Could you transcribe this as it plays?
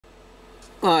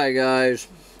Hi guys,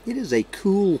 it is a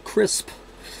cool, crisp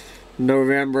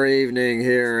November evening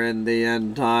here in the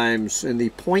end times in the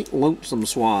Point Lonesome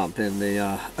Swamp in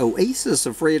the oasis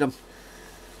of freedom.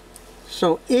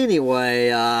 So anyway,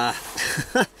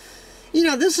 you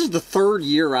know, this is the third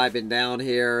year I've been down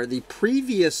here. The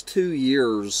previous 2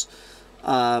 years,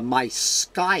 my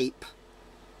Skype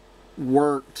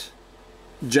worked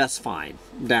just fine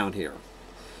down here.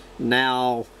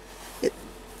 Now,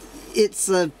 it's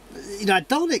a, you know, I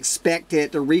don't expect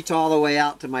it to reach all the way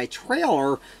out to my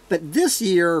trailer, but this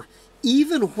year,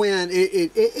 even when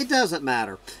it doesn't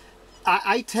matter.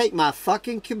 I take my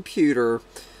fucking computer,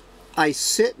 I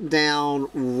sit down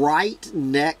right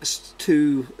next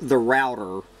to the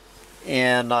router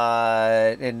in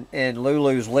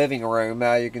Lulu's living room.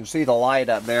 You can see the light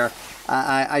up there.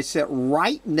 I sit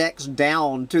right next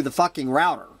down to the fucking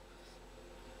router.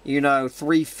 You know,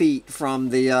 3 feet from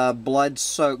the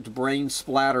blood-soaked,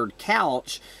 brain-splattered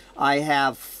couch. I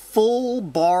have full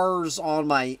bars on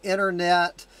my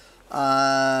internet.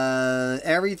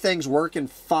 Everything's working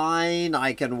fine.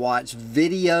 I can watch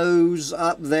videos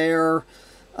up there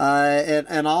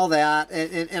and all that.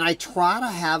 And I try to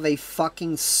have a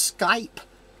fucking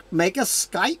make a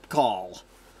Skype call.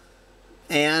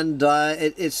 And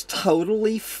it's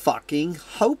totally fucking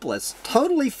hopeless.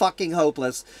 Totally fucking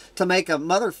hopeless to make a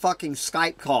motherfucking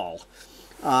Skype call.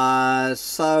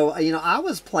 So, you know, I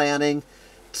was planning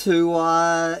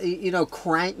to, you know,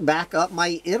 crank back up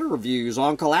my interviews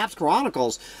on Collapse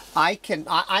Chronicles. I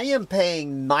am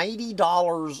paying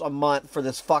 $90 a month for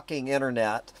this fucking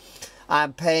internet.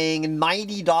 I'm paying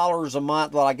 $90 a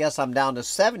month. Well, I guess I'm down to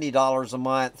 $70 a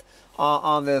month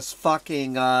on this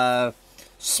fucking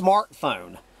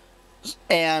smartphone,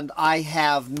 and I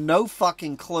have no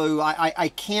fucking clue.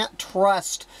 I can't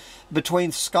trust between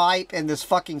Skype and this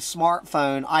fucking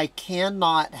smartphone. I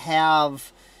cannot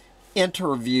have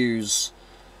interviews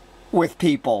with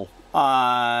people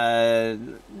anymore.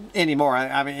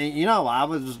 I mean, you know, I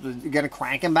was gonna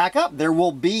crank him back up. There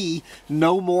will be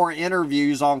no more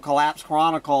interviews on Collapse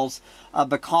Chronicles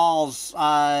because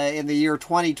in the year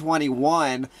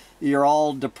 2021, your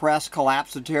old depressed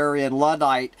collapsitarian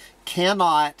Luddite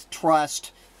cannot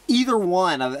trust either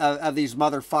one of these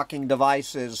motherfucking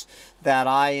devices that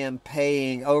I am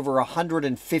paying over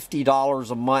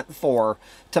 $150 a month for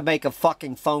to make a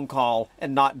fucking phone call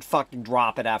and not fucking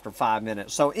drop it after 5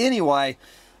 minutes. So anyway,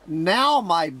 now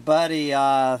my buddy,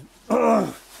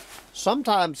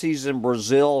 sometimes he's in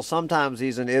Brazil, sometimes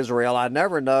he's in Israel. I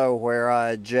never know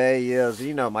where Jay is.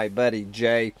 You know my buddy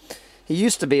Jay. He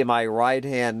used to be my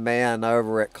right-hand man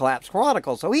over at Collapse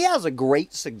Chronicles, so he has a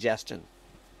great suggestion.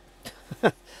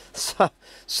 You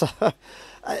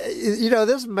know,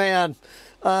 this man,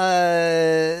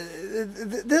 this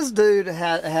dude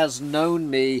has known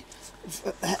me.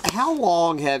 How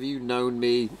long have you known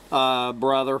me,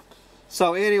 brother?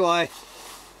 So anyway,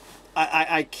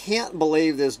 I can't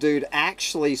believe this dude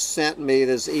actually sent me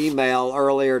this email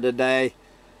earlier today,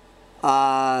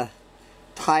 titled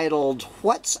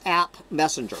WhatsApp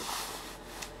Messenger.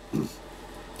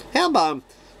 Hambone,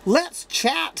 let's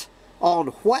chat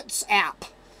on WhatsApp.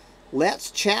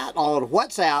 Let's chat on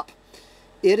WhatsApp.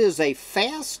 It is a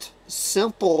fast,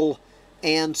 simple,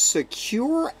 and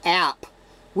secure app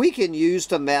we can use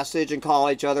to message and call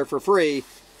each other for free.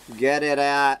 Get it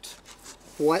at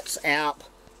whatsapp.com.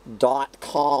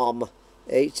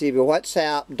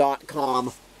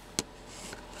 whatsapp.com.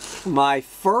 My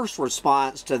first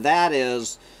response to that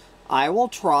is, I will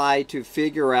try to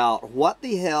figure out what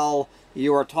the hell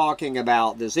you are talking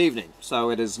about this evening. So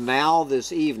it is now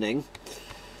this evening,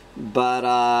 but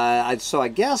so I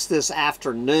guess this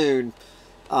afternoon,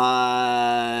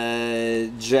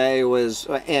 Jay was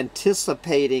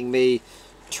anticipating me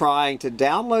trying to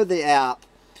download the app.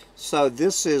 So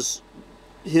this is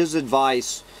his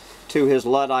advice to his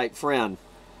Luddite friend.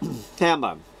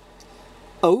 Hambo,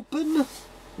 open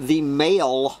the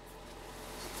mail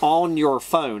on your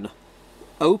phone.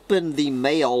 Open the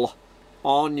mail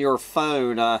on your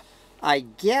phone. I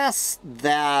guess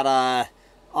that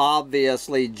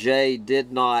obviously Jay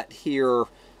did not hear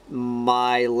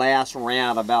my last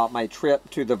rant about my trip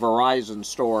to the Verizon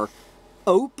store.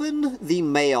 Open the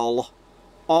mail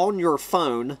on your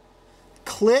phone,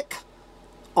 click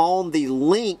on the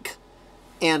link,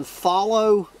 and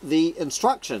follow the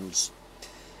instructions.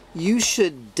 You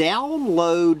should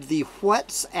download the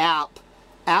WhatsApp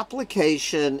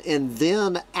application and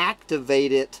then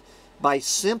activate it by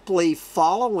simply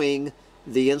following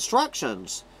the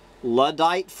instructions.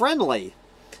 Luddite friendly.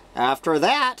 After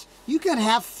that, you can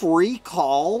have free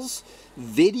calls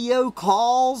video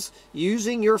calls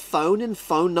using your phone and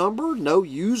phone number, no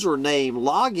username,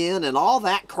 login, and all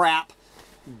that crap.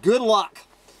 Good luck.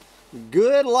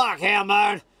 Good luck,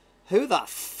 Hammond. Who the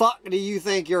fuck do you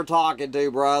think you're talking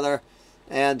to, brother?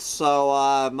 And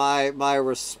so my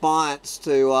response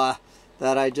to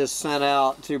that I just sent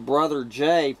out to Brother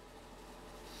Jay.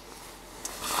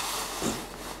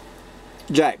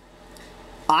 Jay,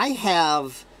 I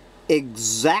have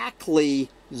exactly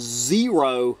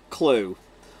zero clue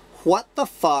what the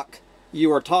fuck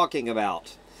you are talking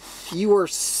about. You are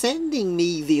sending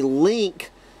me the link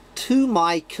to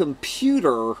my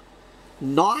computer,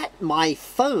 not my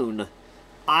phone.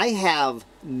 I have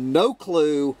no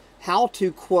clue how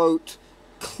to, quote,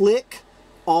 click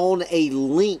on a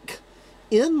link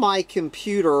in my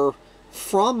computer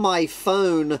from my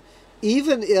phone,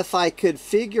 even if I could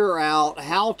figure out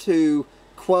how to,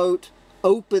 quote,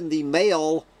 open the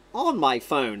mail on my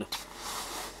phone.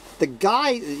 The guy,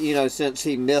 you know, since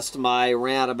he missed my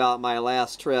rant about my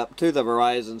last trip to the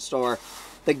Verizon store,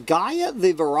 the guy at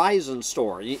the Verizon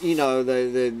store, you know,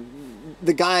 the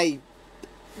guy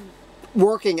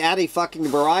working at a fucking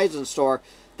Verizon store,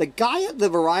 the guy at the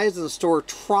Verizon store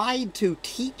tried to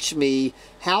teach me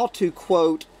how to,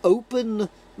 quote, open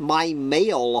my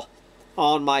mail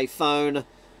on my phone,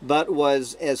 but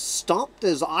was as stumped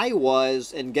as I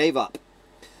was and gave up.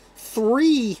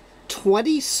 3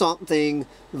 20-something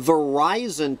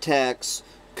Verizon techs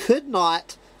could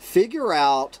not figure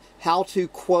out how to,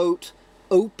 quote,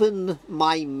 open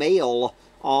my mail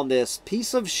on this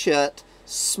piece of shit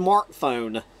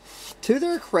smartphone. To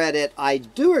their credit, I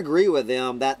do agree with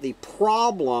them that the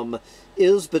problem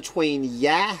is between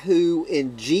Yahoo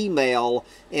and Gmail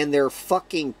and their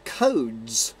fucking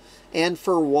codes. And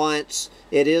for once,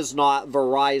 it is not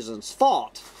Verizon's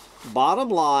fault. Bottom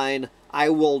line, I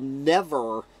will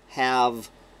never have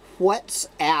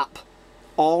WhatsApp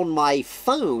on my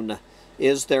phone.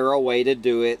 Is there a way to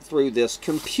do it through this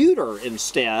computer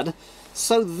instead?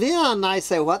 So then I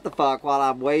say, what the fuck, while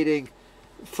I'm waiting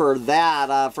for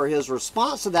that, for his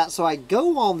response to that. So I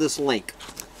go on this link.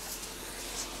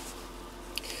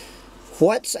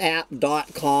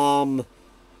 Whatsapp.com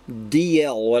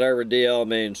DL, whatever DL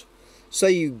means. So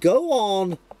you go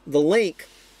on the link,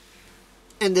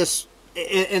 and this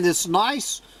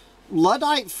nice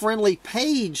Luddite-friendly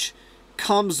page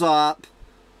comes up,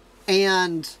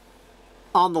 and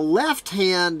on the left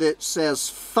hand it says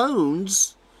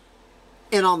phones,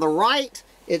 and on the right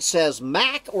it says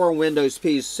Mac or Windows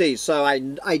PC. So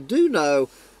I do know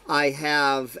I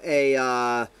have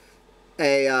an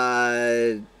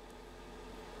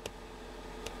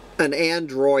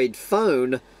Android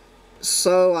phone.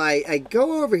 So I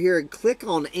go over here and click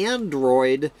on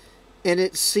Android, and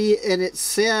it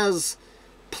says,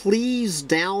 please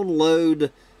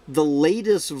download the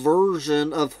latest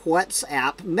version of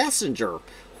WhatsApp Messenger.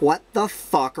 What the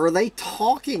fuck are they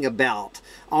talking about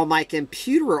on my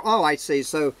computer? Oh, I see.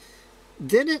 So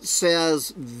then it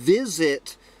says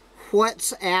visit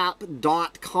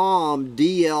whatsapp.com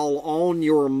DL on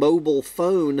your mobile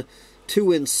phone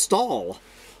to install.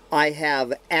 I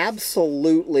have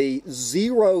absolutely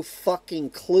zero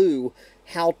fucking clue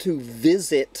how to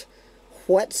visit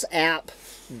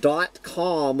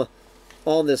whatsapp.com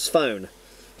on this phone.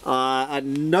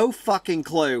 No fucking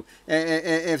clue.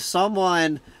 If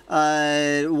someone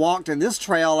walked in this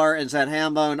trailer and said,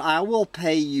 Hambone, I will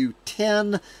pay you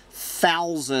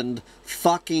 10,000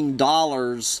 fucking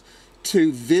dollars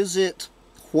to visit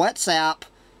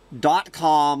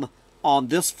whatsapp.com on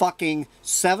this fucking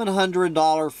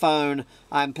 $700 phone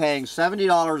I'm paying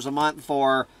 $70 a month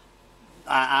for,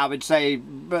 I would say,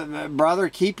 brother,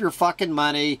 keep your fucking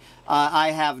money.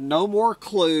 I have no more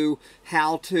clue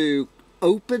how to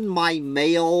open my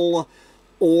mail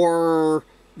or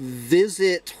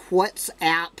visit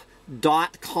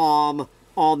whatsapp.com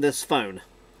on this phone.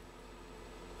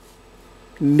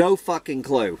 No fucking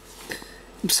clue.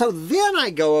 So then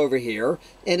I go over here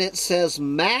and it says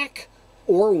Mac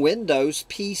or Windows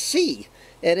PC,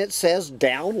 and it says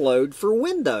download for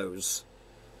Windows.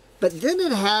 But then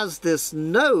it has this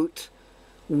note,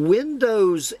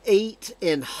 Windows 8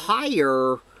 and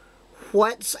higher,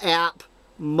 WhatsApp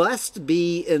must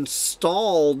be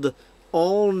installed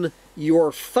on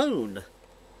your phone.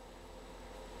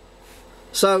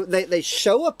 So they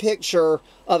show a picture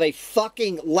of a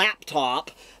fucking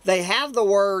laptop. They have the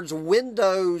words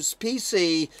Windows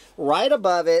PC right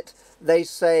above it. They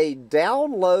say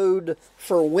download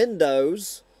for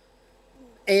Windows,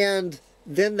 and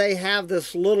then they have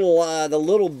this little, the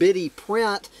little bitty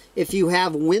print. If you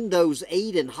have Windows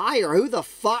 8 and higher, who the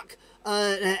fuck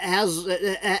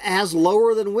has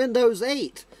lower than Windows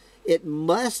 8? it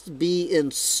must be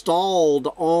installed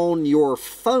on your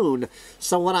phone.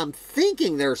 So what I'm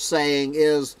thinking they're saying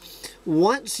is,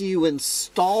 once you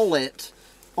install it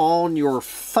on your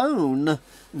phone,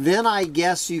 then I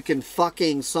guess you can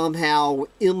fucking somehow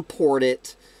import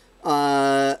it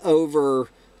over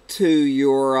to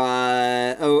your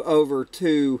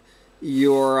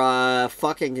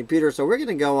fucking computer. So we're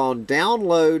gonna go on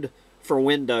download for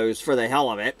Windows for the hell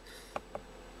of it.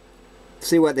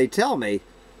 See what they tell me.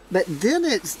 But then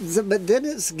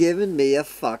it's giving me a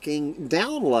fucking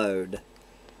download.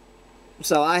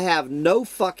 So I have no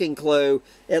fucking clue.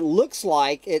 It looks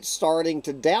like it's starting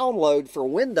to download for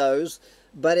Windows,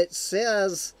 but it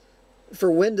says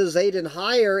for Windows 8 and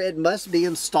higher, it must be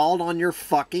installed on your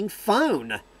fucking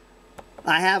phone.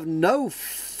 I have no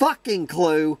fucking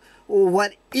clue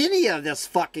what any of this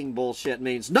fucking bullshit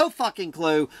means. No fucking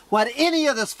clue what any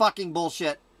of this fucking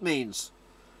bullshit means.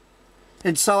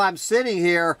 And so I'm sitting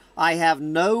here, I have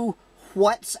no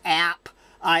WhatsApp,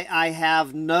 I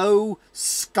have no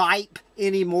Skype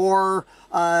anymore.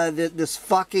 This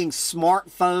fucking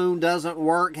smartphone doesn't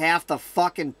work half the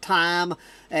fucking time,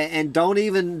 and don't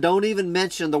even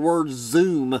mention the word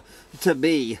Zoom to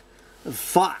me.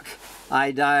 Fuck.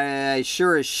 I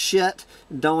sure as shit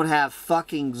don't have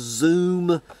fucking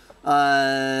Zoom.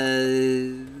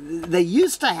 They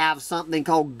used to have something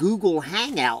called Google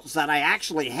Hangouts that I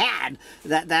actually had.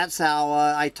 That's how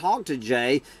I talked to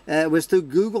Jay. It was through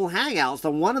Google Hangouts.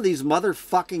 And one of these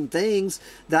motherfucking things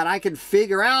that I could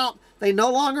figure out, they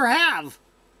no longer have.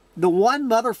 The one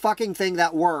motherfucking thing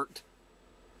that worked,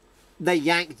 they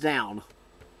yanked down.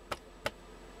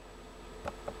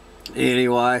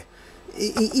 Anyway,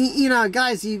 you know,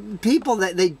 guys, people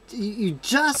that you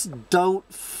just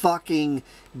don't fucking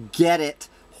get it,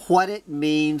 what it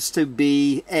means to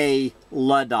be a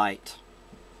Luddite.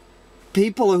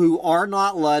 People who are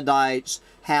not Luddites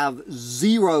have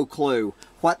zero clue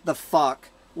what the fuck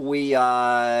we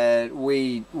deal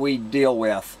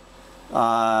with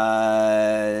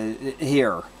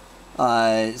here.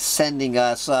 Sending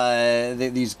us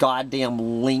these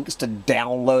goddamn links to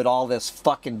download all this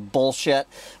fucking bullshit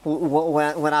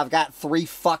when I've got 3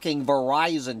 fucking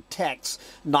Verizon texts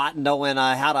not knowing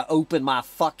how to open my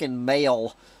fucking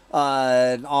mail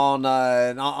on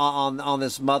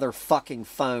this motherfucking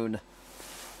phone.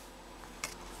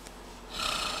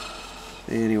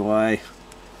 Anyway,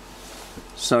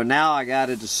 so now I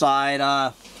gotta decide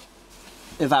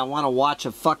if I want to watch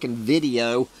a fucking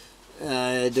video.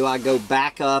 Do I go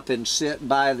back up and sit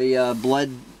by the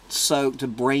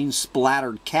blood-soaked,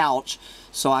 brain-splattered couch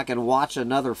so I can watch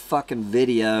another fucking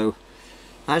video?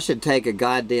 I should take a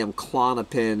goddamn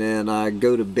Klonopin and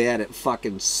go to bed at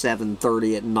fucking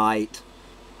 7:30 at night.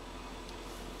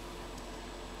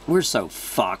 We're so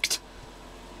fucked.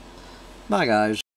 Bye, guys.